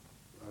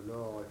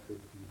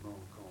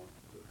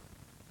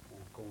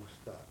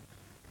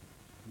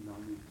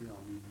en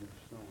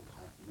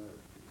 1939,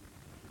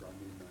 j'en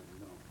ai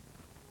maintenant,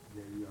 il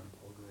y a eu un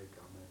progrès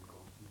quand même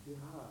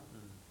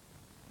considérable.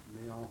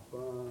 Mais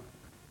enfin,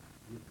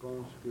 je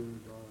pense que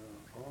dans la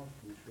France,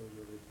 les choses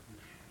auraient pu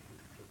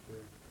se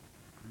faire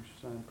plus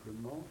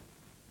simplement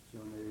si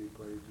on n'avait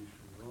pas été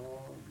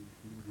souvent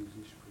victime des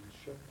esprits de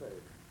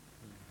chapelle.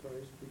 Par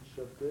esprit de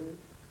chapelle,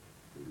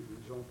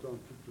 j'entends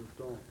tout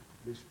autant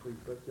l'esprit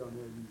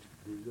paternaliste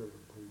des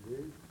œuvres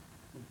privées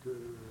que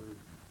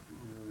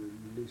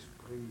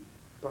l'esprit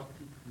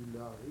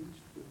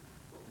particulariste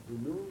de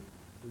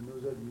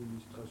nos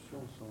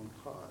administrations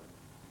centrales,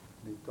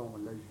 mettant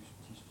la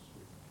justice, qui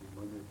est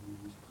mon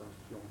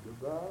administration de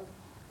base,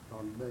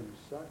 dans le même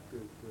sac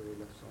que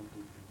la santé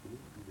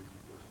publique ou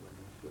l'éducation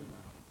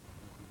nationale.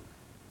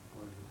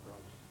 Moi, je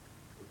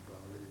peux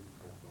parler,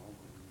 pardon,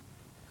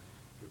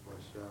 je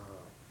vois ça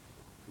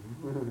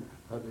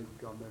avec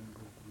quand même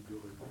beaucoup de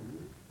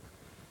recul.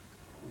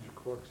 Et je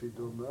crois que c'est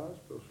dommage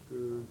parce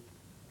que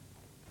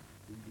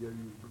il y a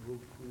eu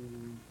beaucoup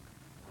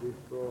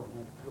d'efforts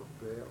en pure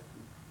perte,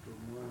 au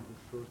moins de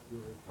choses qui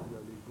auraient pu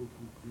aller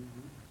beaucoup plus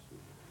vite.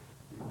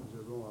 Et nous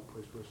avons, après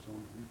 68,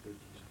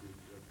 assisté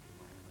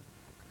exactement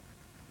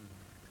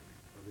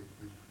avec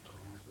des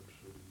outrances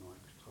absolument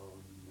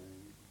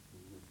extraordinaires qui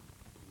ne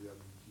pouvaient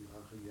aboutir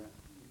à rien,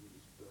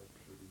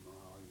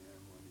 absolument à rien,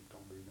 où on est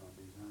tombé dans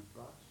des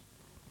impasses,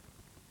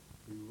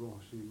 et où on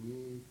s'est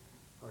mis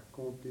à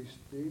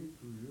contester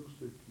toujours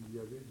ce qu'il y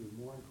avait de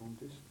moins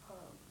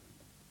contestable.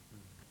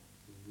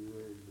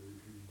 Le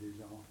juge des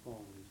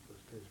enfants,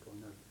 qu'est-ce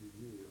qu'on a pu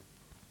dire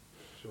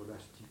sur la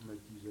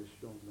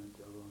stigmatisation de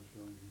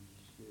l'intervention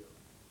judiciaire,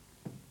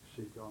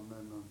 c'est quand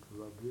même un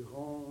peu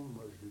aberrant.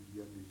 Moi, je le dis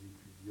à mes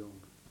étudiants,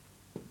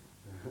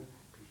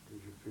 puisque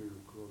je fais le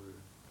cours de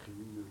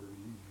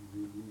criminologie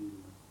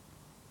juvénile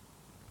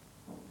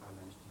à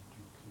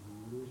l'Institut de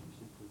criminologie,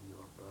 c'est-à-dire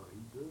à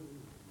Paris 2,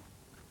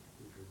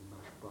 et je ne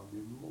mâche pas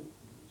mes mots,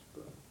 n'est-ce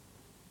pas?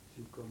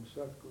 C'est comme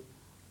ça que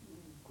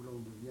l'on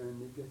devient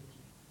négatif.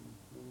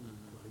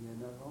 Rien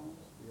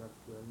n'avance, et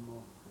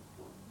actuellement,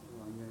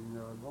 rien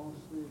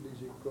n'avance. Les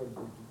écoles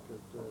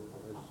d'éducateurs,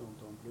 elles sont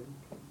en pleine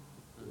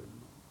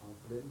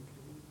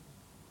crise.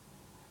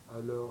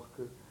 Alors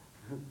que,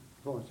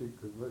 pensez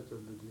que moi, ça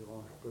ne me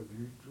dérange pas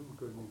du tout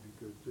qu'un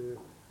éducateur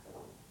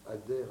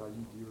adhère à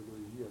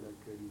l'idéologie à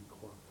laquelle il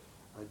croit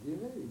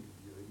adhérer. Il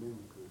dirait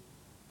même que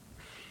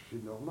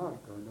c'est normal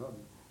qu'un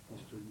homme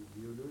ait son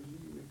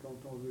idéologie, mais quand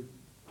on veut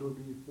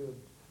faire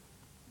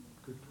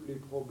que tous les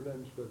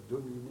problèmes soient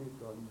dominés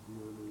par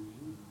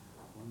l'idéologie,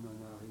 on en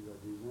arrive à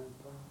des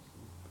impasses,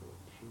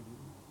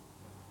 absolument.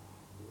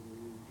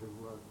 Et je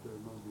vois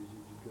actuellement des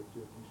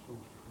éducateurs qui sont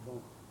souvent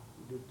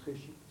de très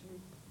chic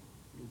type,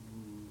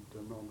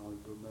 notamment dans le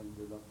domaine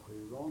de la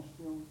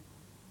prévention,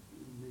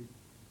 mais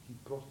qui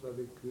portent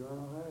avec eux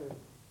un rêve,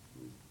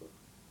 n'est-ce pas?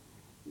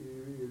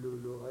 Et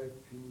le rêve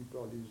finit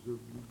par les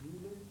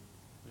obliger.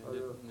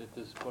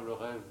 N'était-ce pas le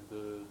rêve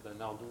d'un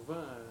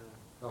Ardouin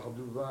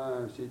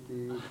Ardouin,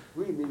 c'était...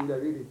 Oui, mais il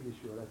avait les pieds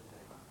sur la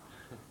terre.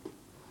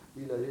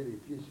 Il avait les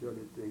pieds sur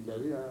la terre. Il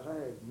avait un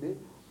rêve, mais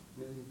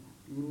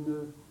il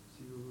ne,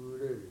 si vous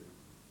voulez,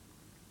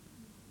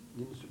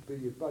 il ne se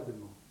payait pas de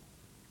mots.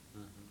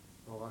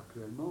 Or,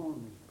 actuellement,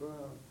 n'est-ce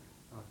pas,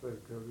 enfin,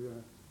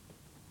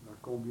 à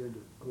combien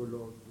de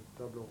colloques, de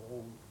tables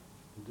rondes,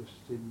 de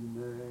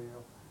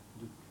séminaires,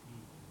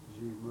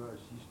 j'ai moi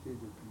assisté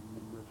depuis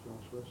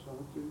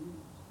 1968,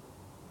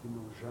 qui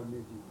n'ont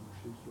jamais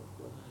débouché sur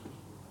quoi que ce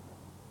soit.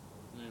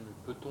 Oui, mais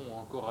peut-on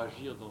encore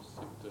agir dans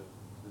ce secteur?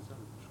 C'est ça.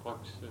 Je crois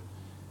que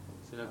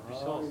c'est la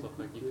puissance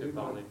qui fait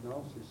parler.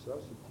 Non, c'est ça,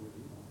 c'est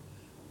terrible.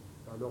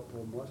 Alors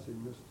pour moi, c'est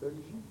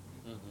nostalgique.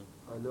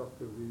 Alors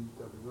que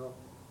véritablement,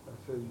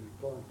 je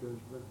pense que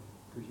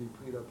j'ai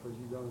pris la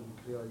présidence du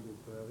Créail de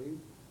Paris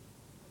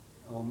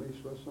en mai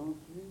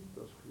 68,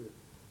 parce que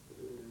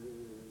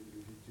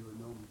j'étais au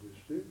nombre de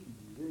ceux qui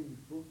disaient qu'il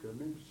faut quand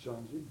même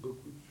changer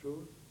beaucoup de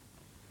choses.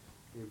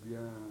 Eh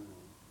bien,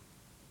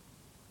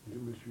 je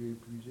me suis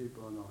épuisé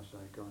pendant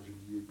 5 ans. Je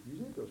dis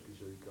épuisé parce que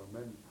j'avais quand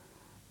même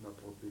ma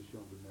profession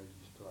de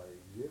magistrat à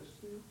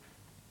exercer,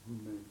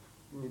 mais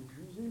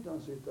épuisé dans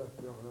cette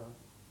affaire-là.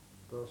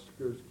 Parce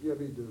que ce qu'il y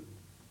avait de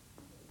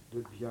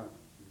bien,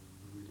 si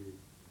vous voulez,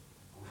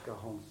 en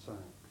 1945,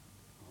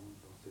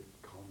 dans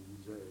cette grande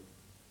misère,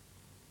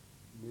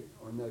 mais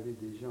on avait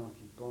des gens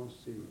qui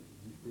pensaient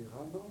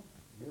différemment,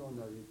 mais on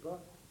n'avait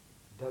pas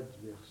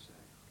d'adversaire.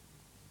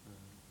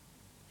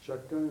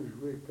 Chacun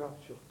jouait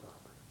carte sur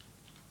table.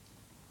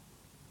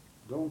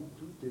 Donc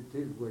tout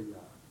était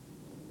loyal.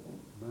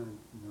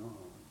 Maintenant...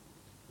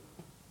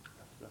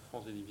 La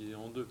France est divisée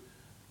en deux.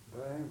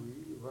 Ben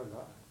oui,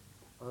 voilà.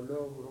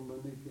 Alors vous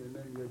remarquez qu'il y a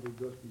des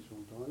gosses qui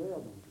sont en l'air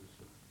dans tout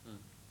ça.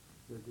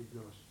 Il y a des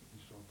gosses qui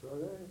sont en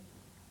l'air.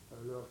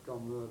 Alors quand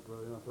moi,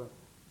 enfin,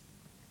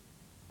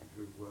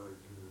 je vois,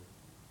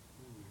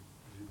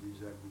 j'ai des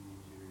amis,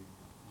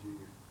 j'ai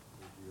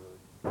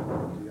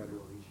à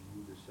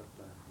l'origine de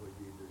certains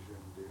foyers de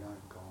jeunes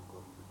délinquants,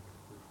 comme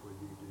le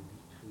foyer de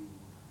Vitry,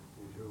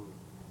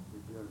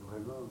 et bien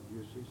vraiment,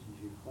 Dieu sait si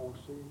j'ai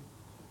foncé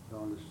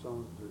dans le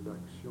sens de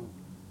l'action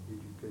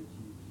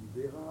éducative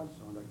libérale,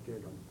 sans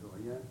laquelle on ne peut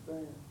rien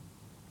faire,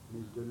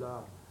 mais de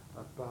là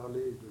à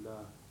parler de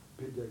la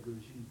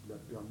pédagogie, de la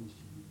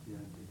permissivité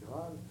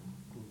intégrale,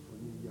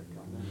 comprenez, il y a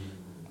quand même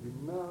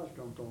une marge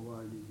quand on voit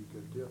un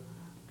éducateur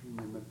qui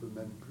ne peut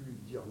même plus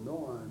dire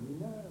non à un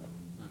mineur.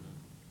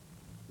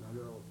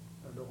 Alors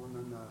on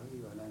en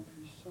arrive à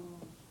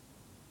l'impuissance,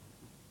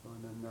 on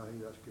en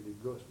arrive à ce que les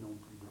gosses n'ont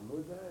plus de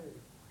modèle,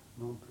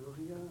 n'ont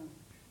plus rien.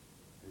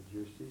 Et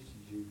Dieu sait si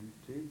j'ai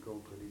lutté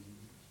contre les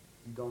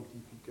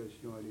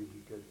identifications à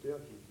l'éducateur,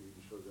 c'était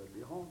une chose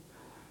aberrante,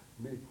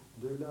 mais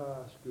de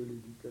là à ce que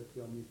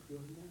l'éducateur n'ait plus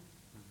rien,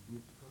 n'ait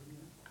plus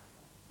rien.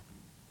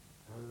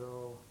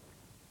 Alors,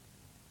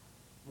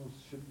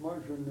 moi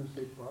je ne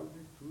sais pas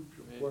du tout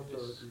sur quoi tout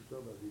ça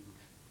va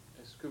déboucher.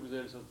 Est-ce que vous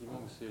avez le sentiment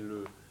que c'est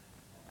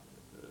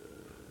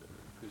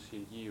que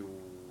c'est lié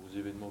aux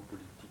événements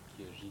politiques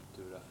qui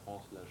agitent la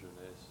France, la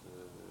jeunesse,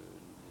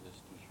 les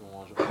institutions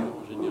en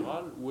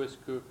général, ou est-ce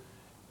que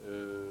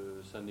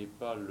ça n'est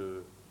pas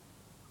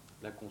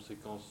la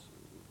conséquence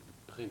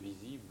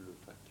prévisible,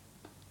 enfin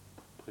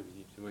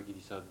prévisible, c'est moi qui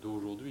dis ça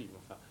d'aujourd'hui, mais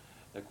enfin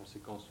la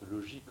conséquence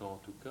logique en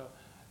tout cas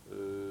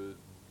de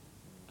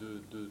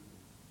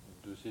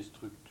ces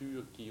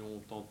structures qui ont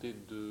tenté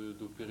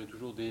d'opérer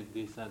toujours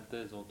des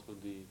synthèses entre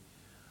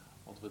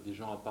des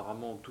gens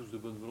apparemment tous de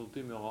bonne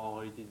volonté, mais en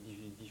réalité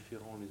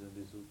différents les uns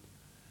des autres.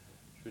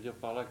 Je veux dire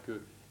par là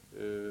que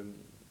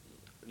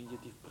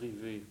l'initiative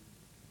privée,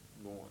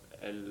 bon,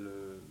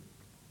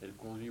 elle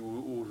conduit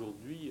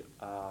aujourd'hui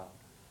à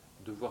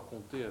devoir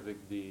compter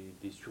avec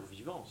des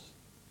survivances,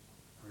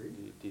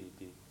 Oui.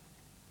 des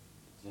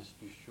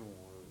institutions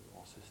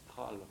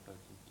ancestrales, enfin,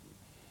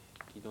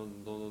 qui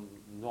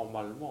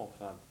normalement,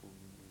 enfin,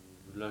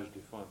 là je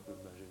défends un peu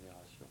ma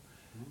génération,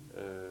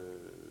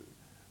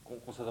 qu'on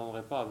ne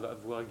s'attendrait pas à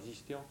voir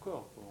exister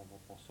encore, en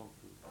pensant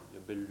qu'il y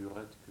a belle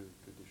lurette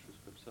que des choses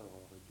comme ça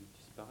auraient dû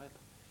disparaître.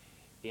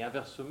 Et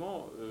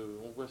inversement,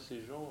 on voit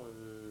ces gens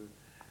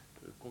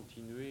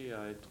continuer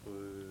à être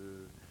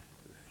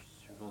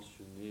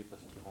subventionnés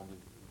parce qu'ils rendent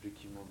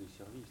objectivement des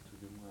services, tout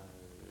du moins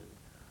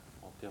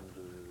en termes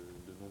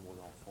de nombre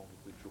d'enfants,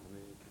 de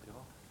journées, etc.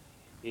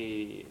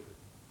 Et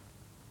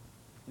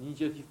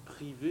l'initiative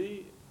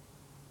privée,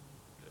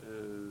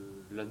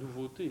 la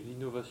nouveauté,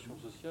 l'innovation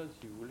sociale,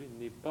 si vous voulez,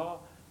 n'est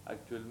pas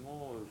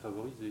actuellement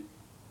favorisée.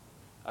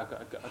 À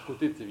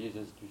côté de ces vieilles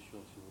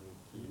institutions, si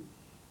vous voulez,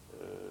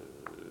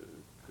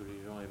 que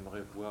les gens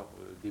aimeraient voir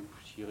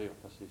dépoussiérer,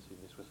 enfin c'est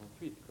mai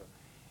 68, quoi.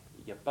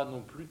 Il n'y a pas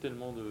non plus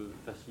tellement de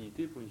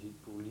facilité pour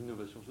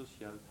l'innovation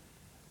sociale.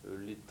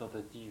 Les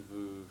tentatives, je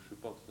ne sais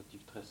pas,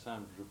 tentatives très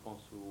simples, je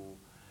pense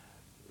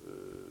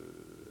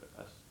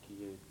à ce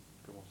qui est,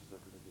 comment ça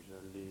s'appelait déjà,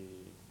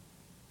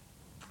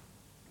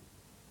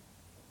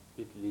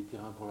 les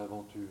terrains pour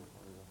l'aventure,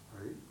 par exemple.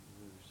 Oui.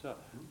 Ça,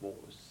 bon,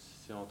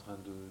 c'est en train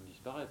de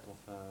disparaître,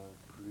 enfin,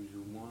 plus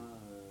ou moins,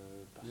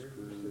 parce mais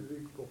que... Vous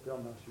savez que pour faire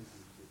marcher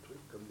tous ces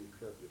trucs, comme les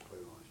clubs de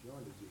prévention,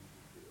 les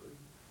équipes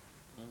théoriques,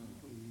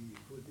 il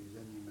faut des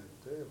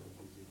animateurs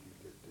ou des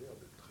éducateurs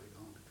de très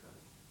grande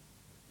classe.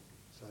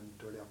 Ça ne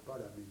tolère pas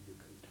la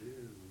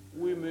médiocrité.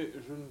 Oui, mais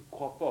je ne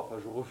crois pas, enfin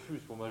je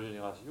refuse pour ma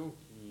génération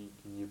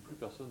qu'il n'y ait plus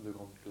personne de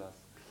grande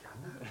classe.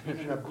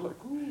 Il y en a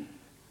beaucoup.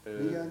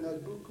 Il y en a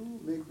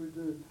beaucoup. Mais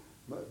écoutez,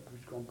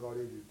 puisqu'on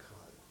parlait du crâne,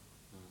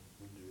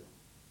 dur.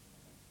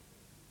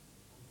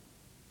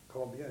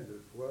 Combien de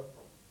fois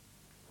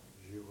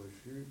j'ai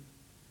reçu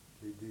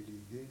les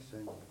délégués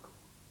syndicaux?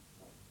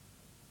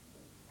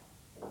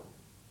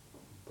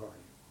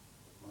 Paris.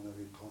 On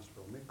avait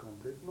transformé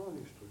complètement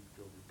les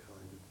structures du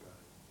crâne de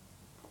Paris.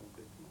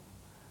 Complètement.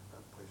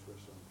 Après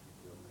 68,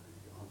 on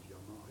avait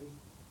entièrement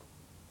raison.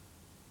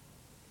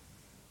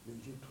 Mais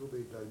j'ai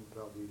trouvé là une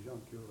part des gens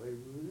qui auraient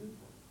voulu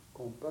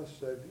qu'on passe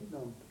sa vie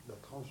dans la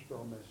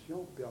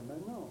transformation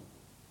permanente.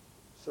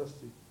 Ça,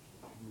 c'est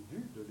une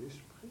vue de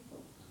l'esprit.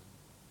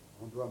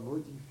 On doit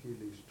modifier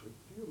les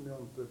structures, mais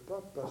on ne peut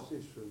pas passer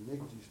son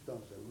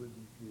existence à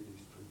modifier les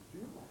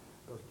structures,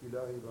 parce qu'il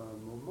arrive à un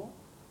moment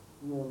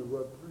où on ne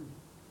voit plus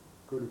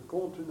que le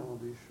contenant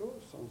des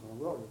choses sans en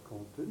voir le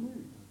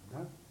contenu.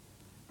 Hein?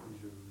 Et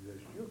je vous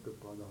assure que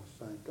pendant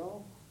 5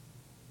 ans,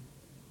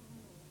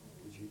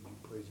 j'ai dû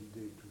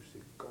présider tous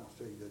ces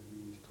conseils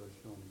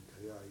d'administration du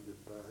Créail de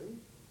Paris.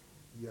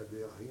 Il n'y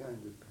avait rien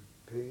de plus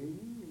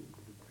pénible,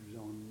 de plus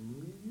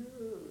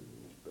ennuyeux,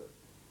 n'est-ce pas?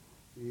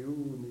 Et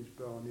où, n'est-ce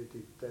pas, on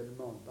était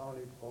tellement dans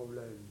les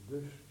problèmes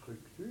de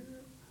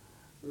structure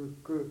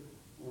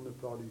qu'on ne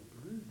parlait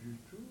plus du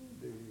tout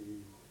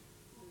des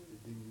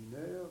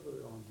mineurs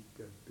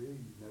handicapés,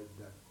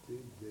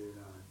 inadaptés,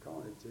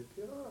 délinquants,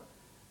 etc.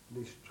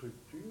 Les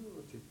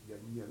structures,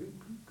 il n'y avait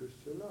plus que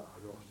cela.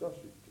 Alors ça,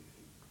 c'est terrible.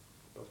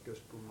 Parce qu'à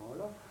ce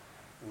moment-là,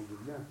 on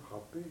devient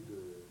frappé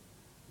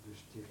de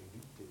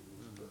stérilité,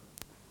 n'est-ce pas?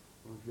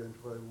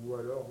 Ou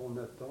alors on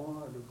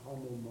attend le grand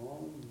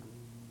moment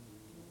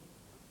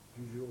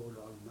du jour au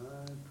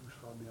lendemain, tout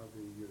sera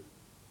merveilleux.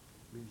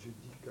 Mais je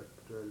dis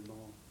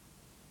qu'actuellement,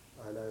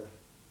 à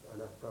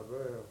la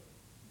faveur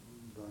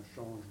d'un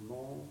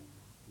changement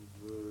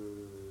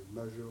de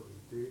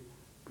majorité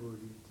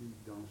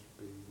politique dans ce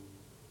pays.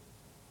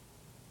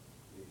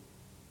 Et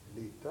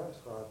l'État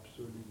sera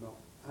absolument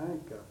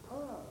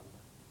incapable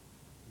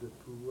de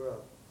pouvoir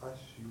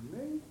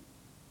assumer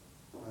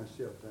un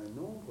certain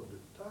nombre de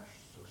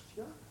tâches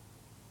sociales,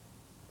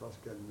 parce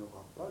qu'elle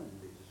n'aura pas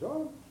les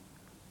hommes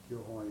qui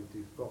auront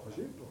été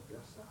forgés pour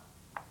faire ça.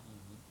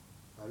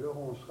 Alors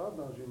on sera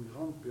dans une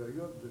grande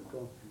période de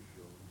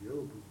confusion. On dirait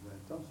au bout de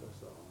 20 ans, ça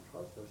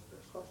s'arrangera, ça se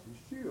passera, c'est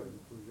sûr, il ne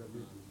faut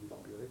jamais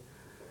désespérer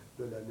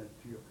de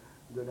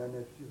la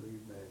nature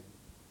humaine.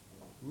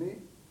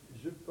 Mais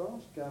je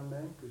pense quand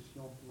même que si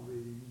on pouvait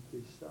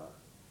éviter ça,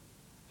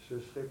 ce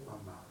serait pas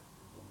mal.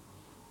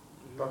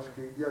 Parce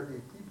qu'il y a des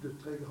types de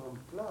très grande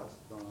classe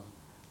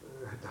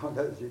dans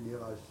la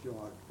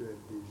génération actuelle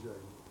des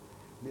jeunes.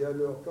 Mais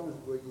alors, quand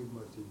je voyais,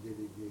 moi, ces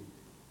délégués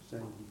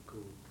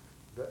syndicaux,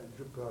 ben,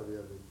 je parlais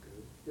avec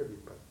eux, il n'y avait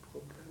pas de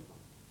problème.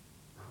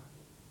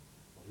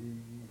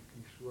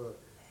 Qu'ils soient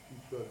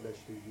de la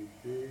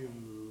CGT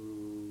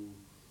ou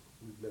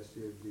de la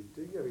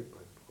CFDT, il n'y avait pas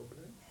de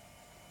problème.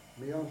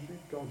 Mais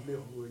ensuite, quand je les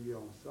revoyais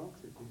ensemble,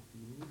 c'était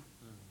fini,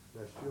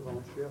 la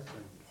surenchère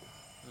syndicale.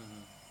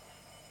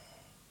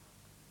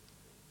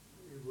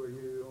 Et vous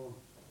voyez,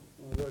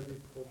 on voit des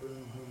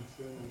problèmes comme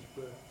ça,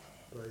 n'est-ce pas?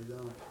 Par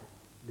exemple,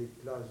 les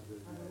classes de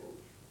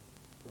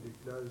neige. Les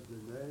classes de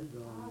neige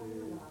dans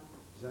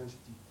les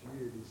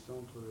instituts et les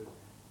centres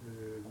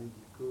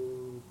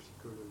médicaux,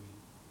 psychologiques.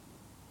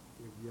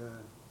 Eh bien,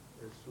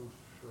 elles sont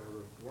sur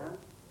le point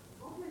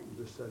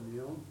de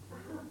s'anéantir.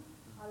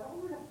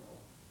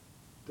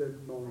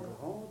 Tellement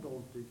grandes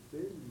ont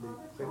été les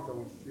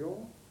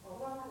prétentions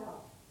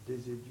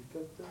des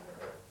éducateurs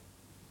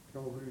qui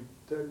ont voulu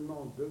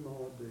tellement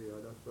demander à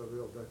la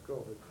faveur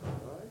d'accords de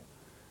travail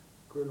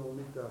que l'on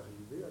est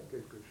arrivé à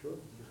quelque chose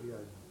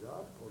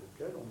d'irréalisable pour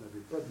lequel on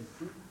n'avait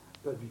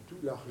pas du tout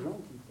l'argent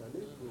qu'il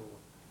fallait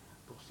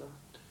pour ça.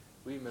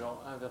 Oui, mais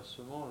alors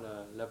inversement,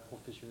 la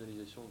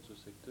professionnalisation de ce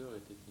secteur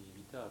était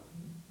inévitable.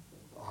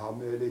 Ah,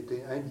 mais elle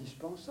était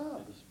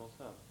indispensable.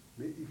 Indispensable.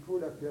 Mais il faut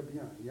la faire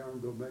bien. Il y a un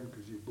domaine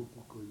que j'ai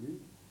beaucoup connu,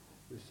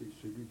 c'est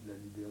celui de la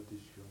liberté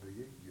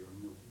surveillée, qui est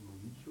un mot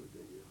idiot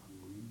d'ailleurs,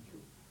 un mot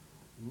idiot.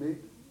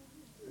 Mais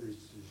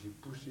j'ai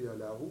poussé à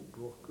la roue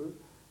pour que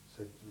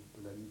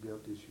la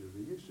liberté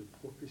surveillée se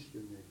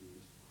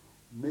professionnalise.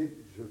 Mais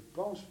je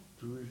pense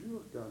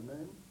toujours quand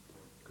même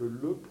que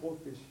le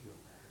professionnel,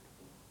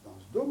 dans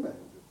ce domaine,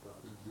 je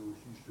parle, il y a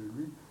aussi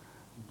celui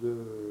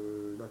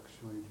de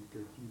l'action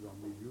éducative en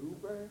milieu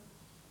ouvert,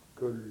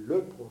 que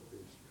le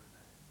professionnel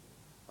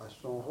a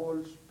son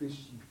rôle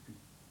spécifique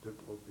de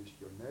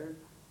professionnel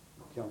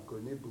qui en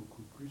connaît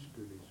beaucoup plus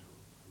que les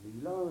autres. Mais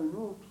il a un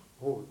autre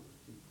rôle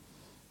aussi,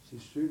 c'est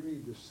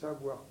celui de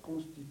savoir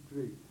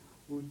constituer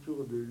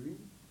autour de lui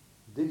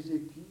des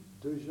équipes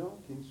de gens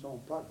qui ne sont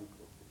pas des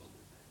professionnels.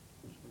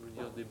 Ça veut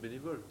dire des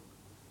bénévoles.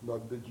 Bah,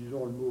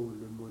 disons, le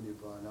mot n'est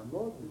pas à la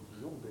mode, mais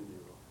disons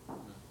bénévoles.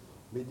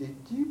 Mais des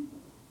types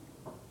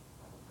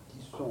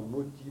qui sont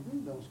motivés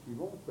dans ce qu'ils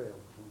vont faire,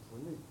 vous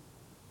comprenez.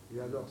 Et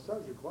alors ça,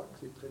 je crois que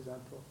c'est très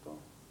important.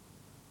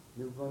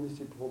 Mais vous voyez,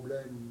 ces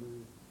problèmes,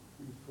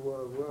 il faut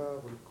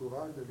avoir le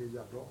courage de les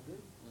aborder.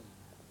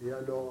 Et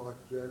alors,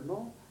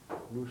 actuellement,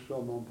 nous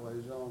sommes en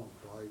présence,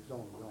 par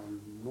exemple, dans le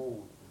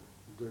monde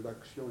de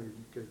l'action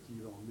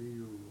éducative en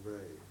milieu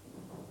ouvert,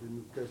 de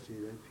nous casser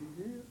la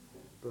figure,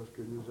 parce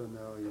que nous en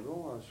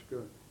arrivons à ce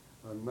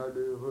qu'un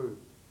malheureux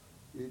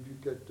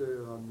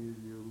éducateur en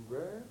milieu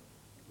ouvert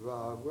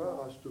va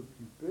avoir à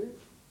s'occuper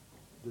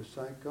de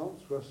 50,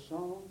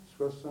 60,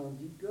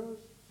 70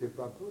 gosses. C'est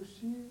pas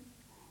possible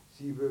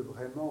s'il veut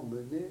vraiment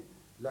mener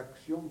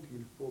l'action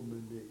qu'il faut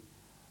mener.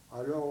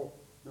 Alors,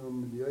 on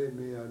me dirait,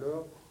 mais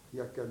alors, il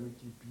n'y a qu'à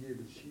multiplier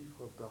le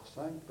chiffre par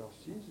 5, par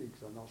 6, et que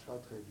ça marchera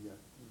très bien.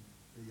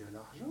 Mais il y a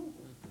l'argent.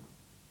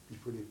 Il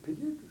faut les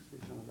payer, tous ces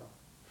gens-là.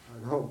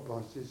 Alors, vous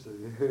pensez,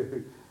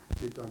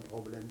 c'est un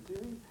problème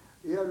terrible.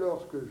 Et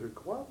alors, ce que je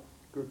crois,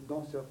 que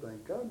dans certains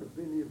cas, le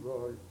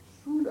bénévole,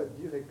 sous la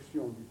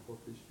direction du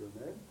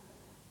professionnel,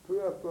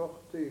 peut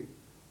apporter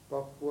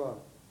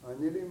parfois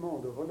un élément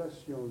de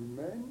relation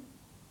humaine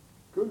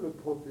que le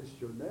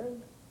professionnel,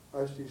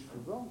 assez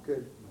souvent,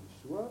 quel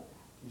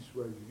qu'il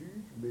soit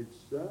juge,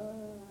 médecin,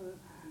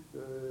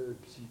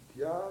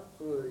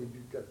 psychiatre,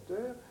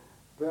 éducateur,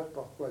 perd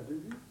parfois de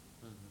vue,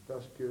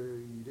 parce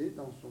qu'il est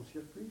dans son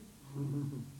circuit.